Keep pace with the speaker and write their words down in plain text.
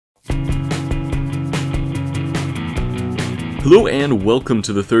Hello and welcome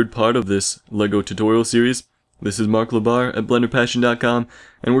to the third part of this LEGO tutorial series. This is Mark Labar at BlenderPassion.com,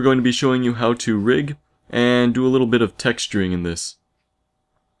 and we're going to be showing you how to rig and do a little bit of texturing in this.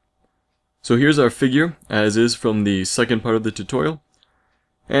 So here's our figure, as is from the second part of the tutorial.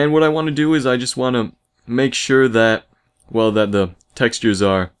 And what I want to do is I just want to make sure that, well, that the textures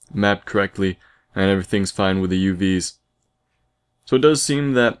are mapped correctly and everything's fine with the UVs. So it does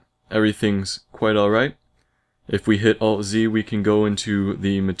seem that everything's quite alright. If we hit Alt-Z, we can go into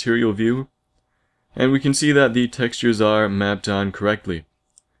the material view, and we can see that the textures are mapped on correctly.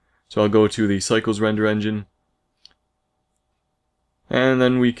 So I'll go to the Cycles render engine, and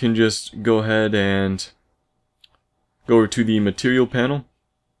then we can just go ahead and go over to the material panel,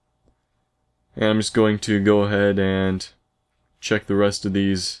 and I'm just going to go ahead and check the rest of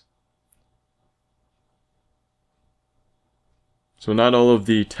these. So not all of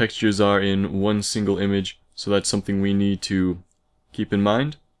the textures are in one single image, so that's something we need to keep in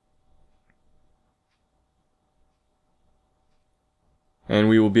mind. And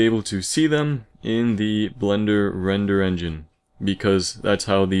we will be able to see them in the Blender render engine, because that's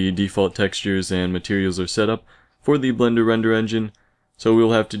how the default textures and materials are set up for the Blender render engine, so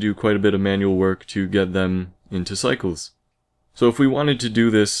we'll have to do quite a bit of manual work to get them into Cycles. So if we wanted to do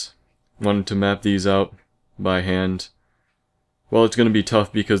this, wanted to map these out by hand, well, it's going to be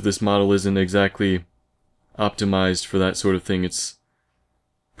tough because this model isn't exactly optimized for that sort of thing. It's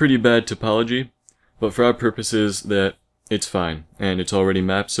pretty bad topology, but for our purposes that it's fine, and it's already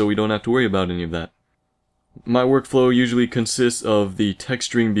mapped, so we don't have to worry about any of that. My workflow usually consists of the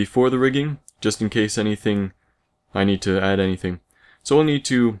texturing before the rigging, just in case I need to add anything. So we'll need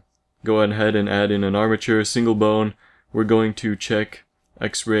to go ahead and add in an armature, single bone. We're going to check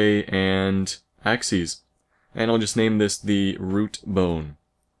X-ray and axes, and I'll just name this the root bone.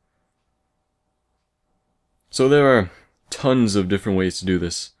 So there are tons of different ways to do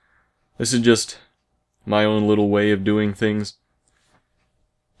this. This is just my own little way of doing things.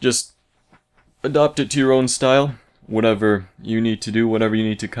 Just adopt it to your own style, whatever you need to do, whatever you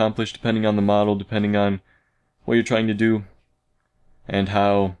need to accomplish, depending on the model, depending on what you're trying to do, and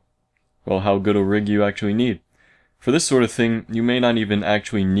how good a rig you actually need. For this sort of thing, you may not even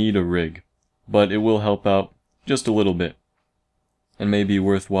actually need a rig, but it will help out just a little bit, and may be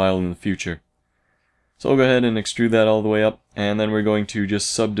worthwhile in the future. So I'll go ahead and extrude that all the way up, and then we're going to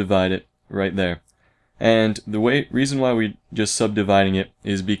just subdivide it right there. And the reason why we're just subdividing it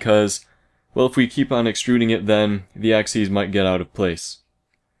is because, well, if we keep on extruding it, then the axes might get out of place.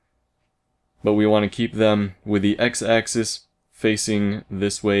 But we want to keep them with the x-axis facing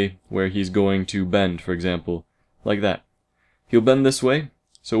this way, where he's going to bend, for example, like that. He'll bend this way,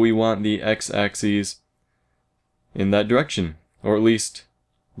 so we want the x-axis in that direction, or at least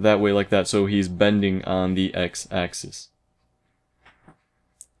that way, like that, so he's bending on the x-axis.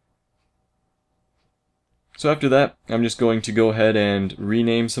 So after that, I'm just going to go ahead and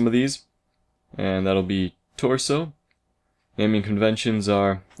rename some of these, and that'll be torso. Naming conventions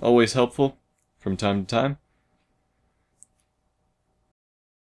are always helpful from time to time.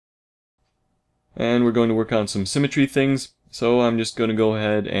 And we're going to work on some symmetry things, so I'm just going to go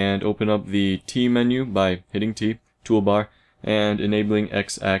ahead and open up the T menu by hitting T, toolbar, and enabling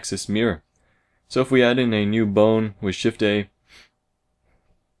x-axis mirror. So if we add in a new bone with Shift-A,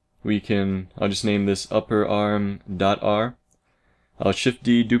 I'll just name this upper arm .r. I'll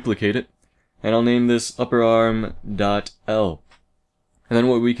Shift-D duplicate it, and I'll name this upper arm .l. And then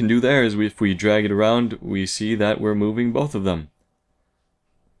what we can do there is if we drag it around, we see that we're moving both of them.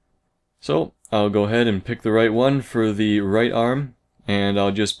 So I'll go ahead and pick the right one for the right arm, and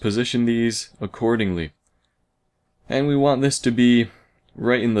I'll just position these accordingly. And we want this to be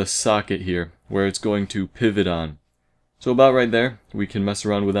right in the socket here, where it's going to pivot on. So about right there. We can mess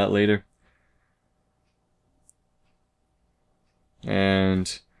around with that later.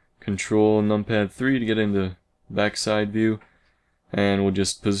 And Control Numpad 3 to get into backside view. And we'll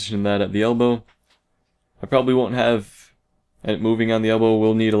just position that at the elbow. I probably won't have it moving on the elbow.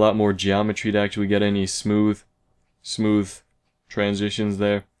 We'll need a lot more geometry to actually get any smooth transitions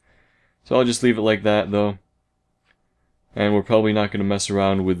there. So I'll just leave it like that though. And we're probably not going to mess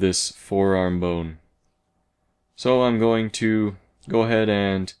around with this forearm bone. So I'm going to go ahead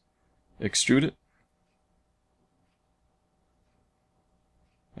and extrude it.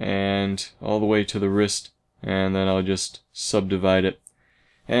 And all the way to the wrist. And then I'll just subdivide it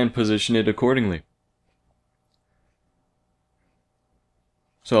and position it accordingly.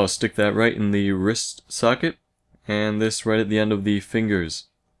 So I'll stick that right in the wrist socket, and this right at the end of the fingers,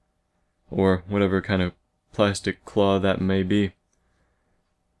 or whatever kind of plastic claw that may be.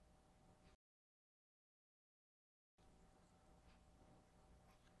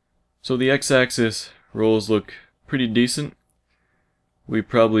 So the x-axis rolls look pretty decent. We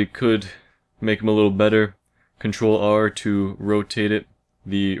probably could make them a little better. Control R to rotate it,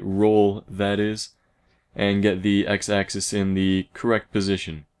 the roll that is, and get the x-axis in the correct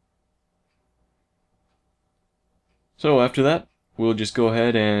position. So after that, we'll just go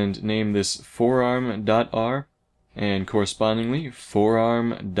ahead and name this forearm.r and correspondingly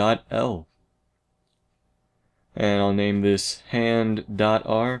forearm.l. And I'll name this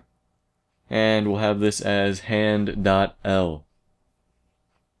hand.r and we'll have this as hand.l.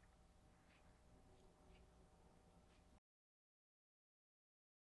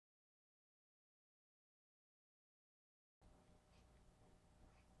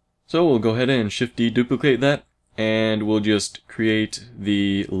 So we'll go ahead and Shift D duplicate that, and we'll just create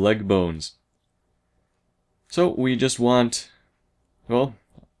the leg bones. So we just want, well,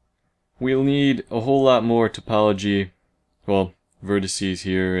 we'll need a whole lot more topology, well, vertices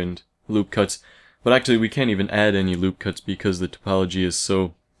here and loop cuts, but actually we can't even add any loop cuts because the topology is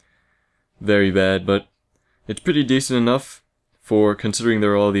so very bad, but it's pretty decent enough for considering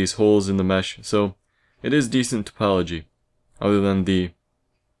there are all these holes in the mesh, so it is decent topology, other than the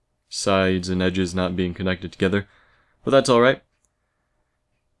sides and edges not being connected together, but that's alright.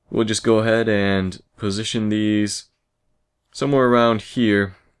 We'll just go ahead and position these somewhere around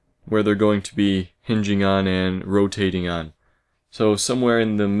here where they're going to be hinging on and rotating on. So somewhere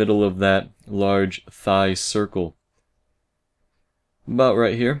in the middle of that large thigh circle. About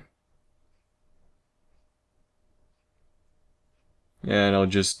right here. And I'll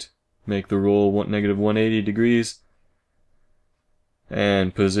just make the roll -180 degrees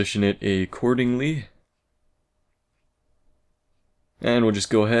and position it accordingly. And we'll just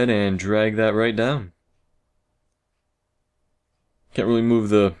go ahead and drag that right down. Can't really move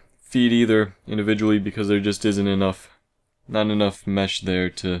the feet either individually because there just isn't not enough mesh there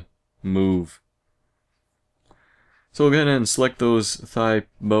to move. So we'll go ahead and select those thigh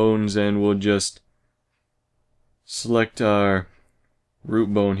bones and we'll just select our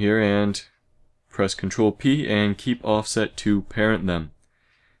root bone here and press Ctrl P and keep offset to parent them.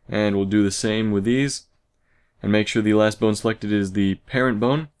 And we'll do the same with these and make sure the last bone selected is the parent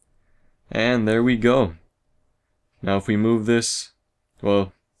bone. And there we go. Now if we move this,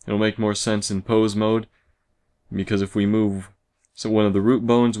 well, it'll make more sense in pose mode, because if we move one of the root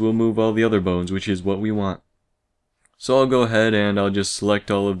bones, we'll move all the other bones, which is what we want. So I'll go ahead and I'll just select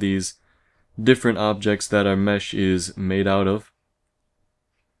all of these different objects that our mesh is made out of.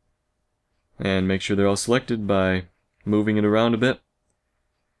 And make sure they're all selected by moving it around a bit.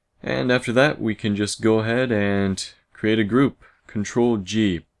 And after that, we can just go ahead and create a group, Control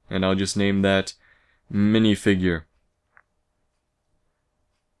G, and I'll just name that minifigure.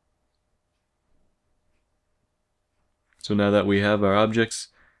 So now that we have our objects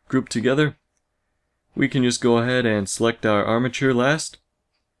grouped together, we can just go ahead and select our armature last,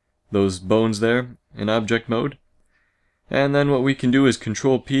 those bones there, in object mode. And then what we can do is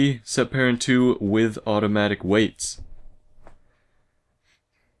Control P, set parent to with automatic weights.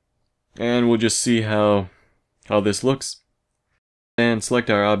 And we'll just see how this looks. And select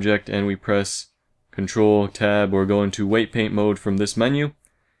our object and we press Control Tab or go into weight paint mode from this menu.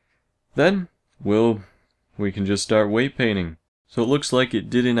 Then we can just start weight painting. So it looks like it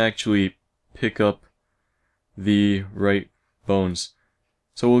didn't actually pick up the right bones.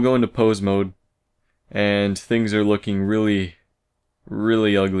 So we'll go into pose mode. And things are looking really,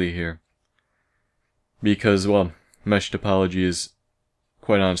 really ugly here. Because, well, mesh topology is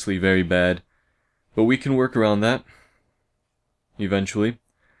quite honestly very bad. But we can work around that eventually.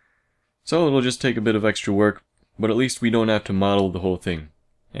 So it'll just take a bit of extra work, but at least we don't have to model the whole thing.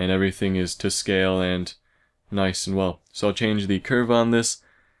 And everything is to scale and nice and well. So I'll change the curve on this,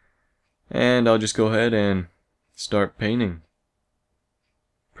 and I'll just go ahead and start painting.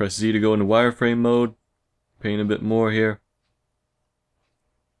 Press Z to go into wireframe mode. Paint a bit more here.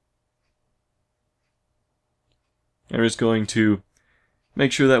 And we're just going to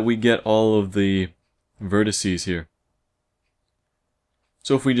make sure that we get all of the vertices here.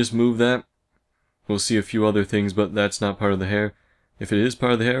 So if we just move that, we'll see a few other things, but that's not part of the hair. If it is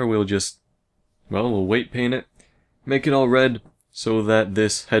part of the hair, we'll weight paint it, make it all red so that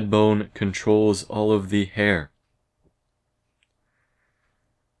this head bone controls all of the hair.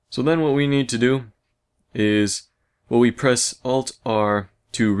 So then what we need to do is, well, we press Alt-R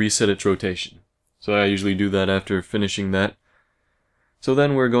to reset its rotation. So I usually do that after finishing that. So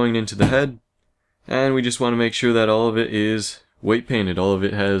then we're going into the head, and we just want to make sure that all of it is weight painted. All of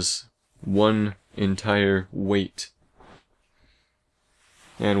it has one entire weight.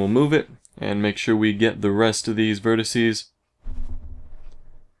 And we'll move it, and make sure we get the rest of these vertices.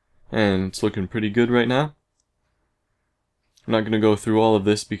 And it's looking pretty good right now. I'm not going to go through all of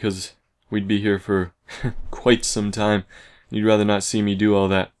this because we'd be here for quite some time. You'd rather not see me do all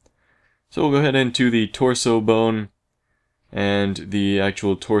that. So we'll go ahead into the torso bone and the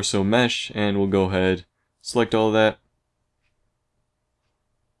actual torso mesh, and we'll go ahead, select all that.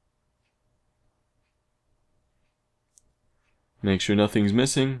 Make sure nothing's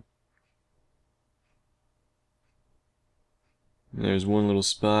missing. There's one little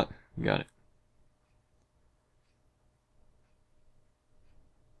spot. Got it.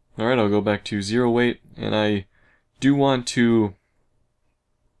 Alright, I'll go back to 0 weight, and I do want to...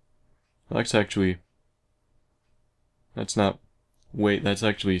 That's actually... That's not weight, that's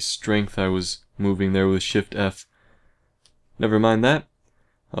actually strength I was moving there with Shift F. Never mind that.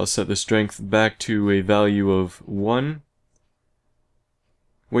 I'll set the strength back to a value of 1.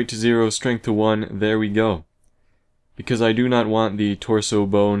 Weight to 0, strength to 1, there we go. Because I do not want the torso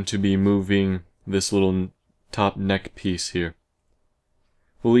bone to be moving this little top neck piece here.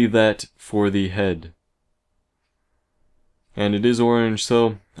 We'll leave that for the head. And it is orange,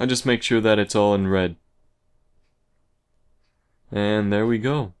 so I'll just make sure that it's all in red. And there we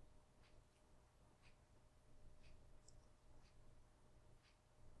go.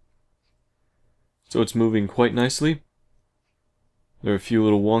 So it's moving quite nicely. There are a few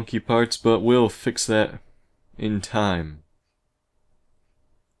little wonky parts, but we'll fix that in time.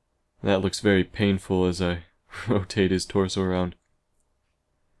 That looks very painful as I rotate his torso around.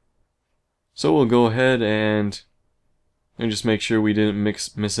 So we'll go ahead and just make sure we didn't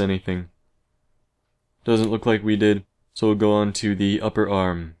miss anything. Doesn't look like we did, so we'll go on to the upper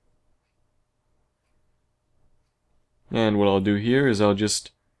arm. And what I'll do here is I'll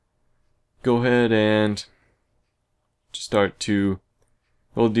just go ahead and start to...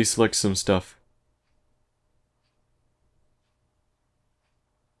 We'll deselect some stuff.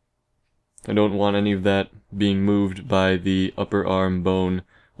 I don't want any of that being moved by the upper arm bone,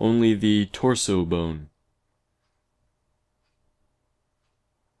 only the torso bone.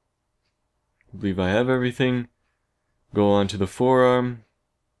 I believe I have everything. Go on to the forearm.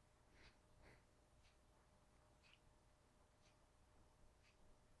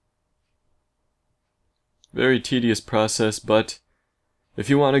 Very tedious process, but if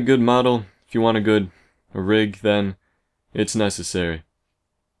you want a good model, if you want a rig, then it's necessary.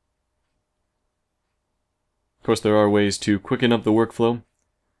 Of course, there are ways to quicken up the workflow,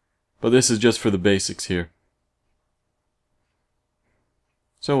 but this is just for the basics here.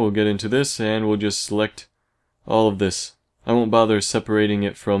 So we'll get into this, and we'll just select all of this. I won't bother separating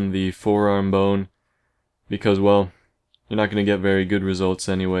it from the forearm bone, because, well, you're not going to get very good results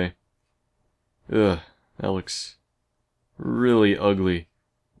anyway. Ugh, that looks really ugly.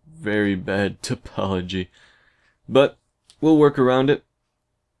 Very bad topology. But we'll work around it.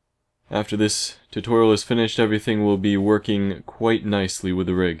 After this tutorial is finished, everything will be working quite nicely with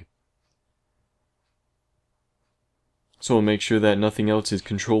the rig. So we'll make sure that nothing else is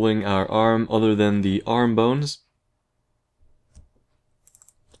controlling our arm other than the arm bones.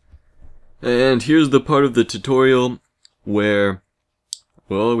 And here's the part of the tutorial where,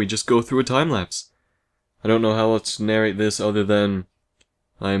 well, we just go through a time lapse. I don't know how else to narrate this other than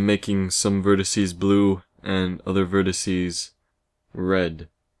I'm making some vertices blue and other vertices red.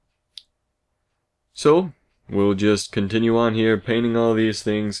 So, we'll just continue on here, painting all these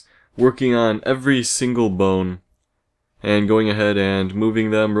things, working on every single bone, and going ahead and moving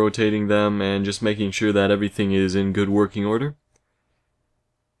them, rotating them, and just making sure that everything is in good working order.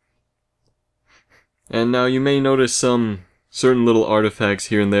 And now you may notice some certain little artifacts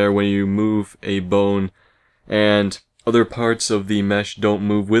here and there when you move a bone, and other parts of the mesh don't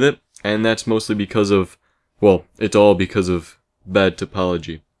move with it, and that's mostly because of, well, it's all because of bad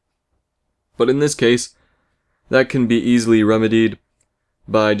topology. But in this case, that can be easily remedied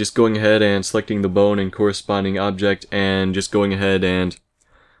by just going ahead and selecting the bone and corresponding object, and just going ahead and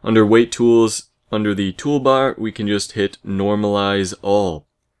under weight tools, under the toolbar, we can just hit normalize all.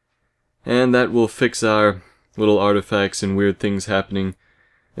 And that will fix our little artifacts and weird things happening,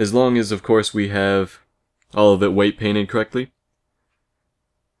 as long as, of course, we have all of it weight painted correctly.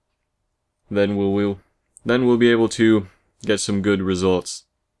 Then we'll be able to get some good results.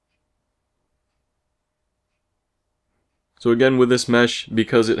 So again, with this mesh,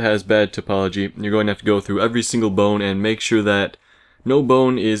 because it has bad topology, you're going to have to go through every single bone and make sure that no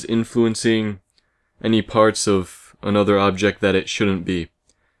bone is influencing any parts of another object that it shouldn't be.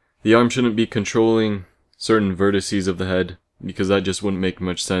 The arm shouldn't be controlling certain vertices of the head, because that just wouldn't make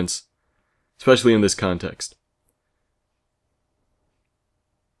much sense, especially in this context.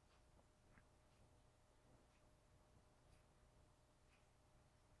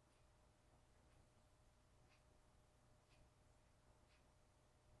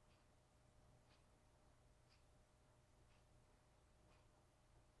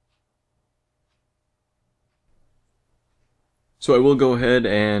 So I will go ahead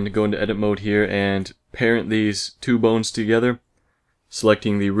and go into edit mode here and parent these two bones together,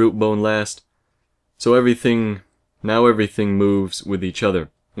 selecting the root bone last. So now everything moves with each other,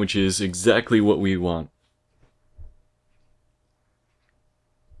 which is exactly what we want.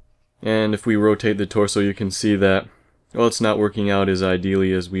 And if we rotate the torso, you can see that, well, it's not working out as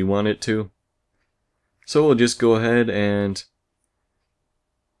ideally as we want it to. So we'll just go ahead and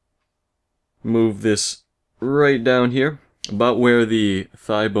move this right down here, about where the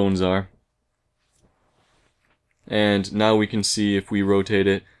thigh bones are. And now we can see if we rotate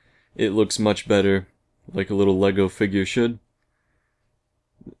it, it looks much better, like a little Lego figure should.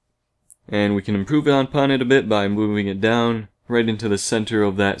 And we can improve upon it a bit by moving it down right into the center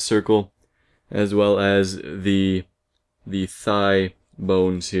of that circle, as well as the thigh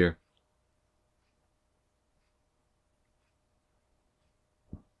bones here.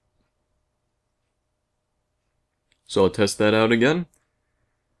 So I'll test that out again.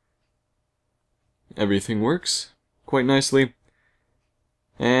 Everything works quite nicely.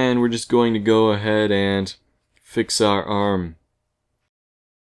 And we're just going to go ahead and fix our arm.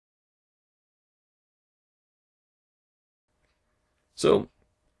 So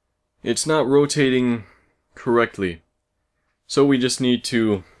it's not rotating correctly. So we just need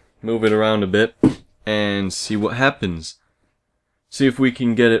to move it around a bit and see what happens. See if we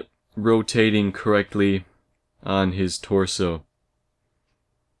can get it rotating correctly on his torso.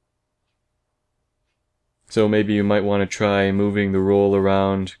 So maybe you might want to try moving the roll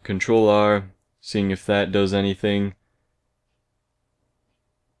around, Control R, seeing if that does anything.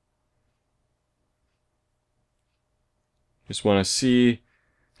 Just want to see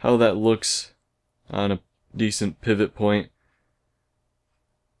how that looks on a decent pivot point.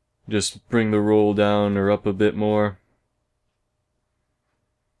 Just bring the roll down or up a bit more.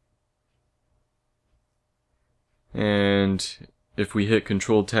 And if we hit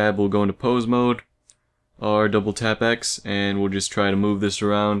Control Tab, we'll go into pose mode, or double tap X, and we'll just try to move this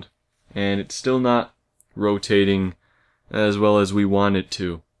around. And it's still not rotating as well as we want it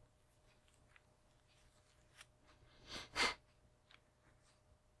to.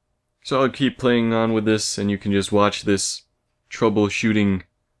 So I'll keep playing on with this, and you can just watch this troubleshooting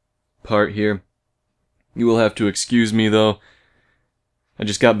part here. You will have to excuse me though. I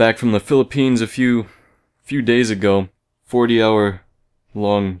just got back from the Philippines a few days ago, 40-hour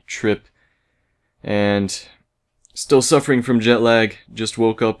long trip, and still suffering from jet lag. Just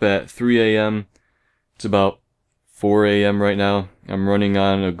woke up at 3 a.m. It's about 4 a.m. right now. I'm running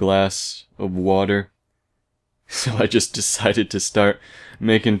on a glass of water. So I just decided to start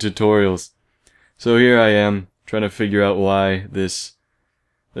making tutorials. So here I am, trying to figure out why this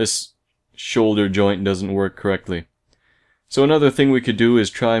shoulder joint doesn't work correctly. So another thing we could do is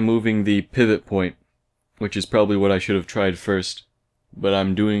try moving the pivot point, which is probably what I should have tried first, but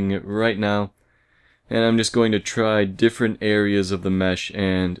I'm doing it right now, and I'm just going to try different areas of the mesh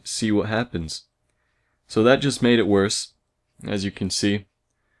and see what happens. So that just made it worse, as you can see.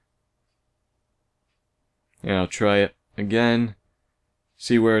 And I'll try it again,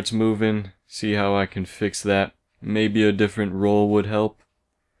 see where it's moving, see how I can fix that. Maybe a different roll would help.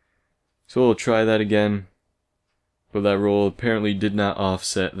 So we'll try that again, but that roll apparently did not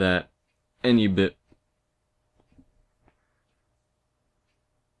offset that any bit.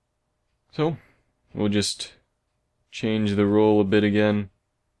 So we'll just change the roll a bit again.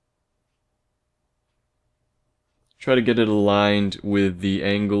 Try to get it aligned with the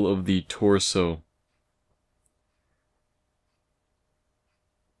angle of the torso.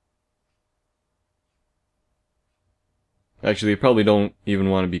 Actually, you probably don't even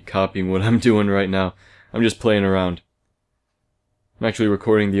want to be copying what I'm doing right now. I'm just playing around. I'm actually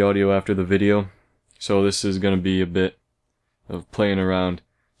recording the audio after the video, so this is going to be a bit of playing around.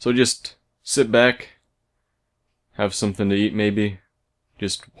 So just sit back, have something to eat maybe,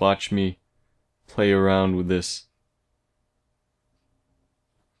 just watch me play around with this.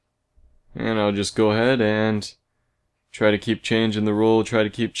 And I'll just go ahead and try to keep changing the roll, try to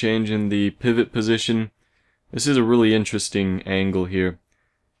keep changing the pivot position. This is a really interesting angle here.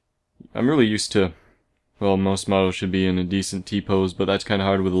 I'm really used to, well, most models should be in a decent T-pose, but that's kind of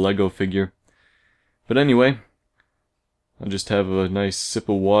hard with a Lego figure. But anyway, I'll just have a nice sip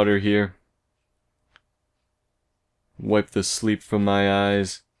of water here. Wipe the sleep from my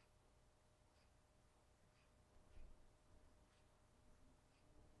eyes.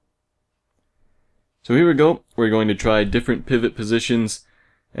 So here we go. We're going to try different pivot positions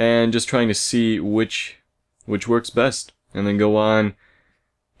and just trying to see which works best, and then go on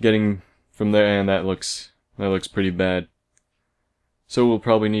getting from there. And that looks pretty bad. So we'll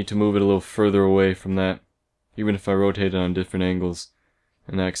probably need to move it a little further away from that. even if I rotate it on different angles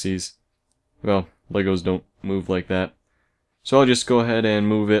and axes. Well, Legos don't move like that. So I'll just go ahead and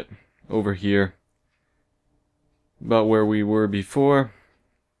move it over here, about where we were before.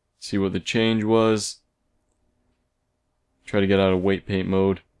 See what the change was. Try to get out of weight paint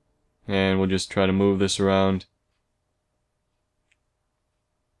mode, and we'll just try to move this around.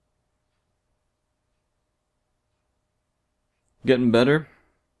 Getting better.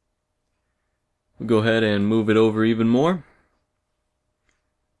 We'll go ahead and move it over even more.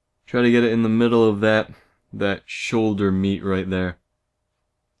 Try to get it in the middle of that shoulder meat right there.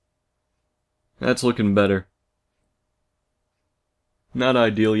 That's looking better. Not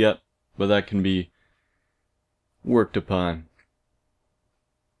ideal yet, but that can be worked upon.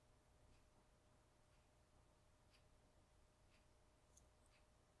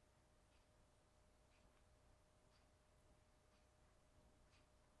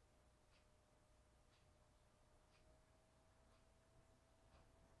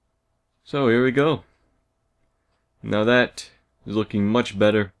 So here we go. Now that is looking much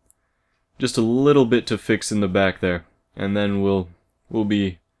better. Just a little bit to fix in the back there, and then we'll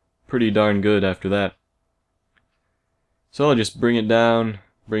be pretty darn good after that. So I'll just bring it down,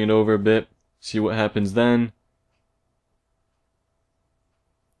 bring it over a bit, see what happens then.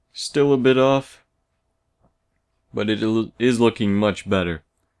 Still a bit off, but it is looking much better.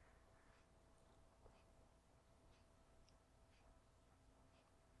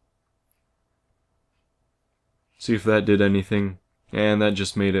 See if that did anything, and that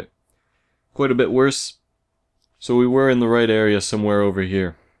just made it quite a bit worse. So we were in the right area somewhere over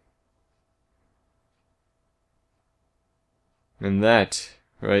here. And that,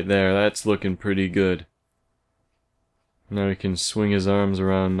 right there, that's looking pretty good. Now he can swing his arms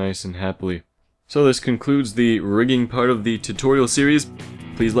around nice and happily. So this concludes the rigging part of the tutorial series.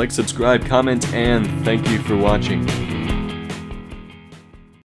 Please like, subscribe, comment, and thank you for watching.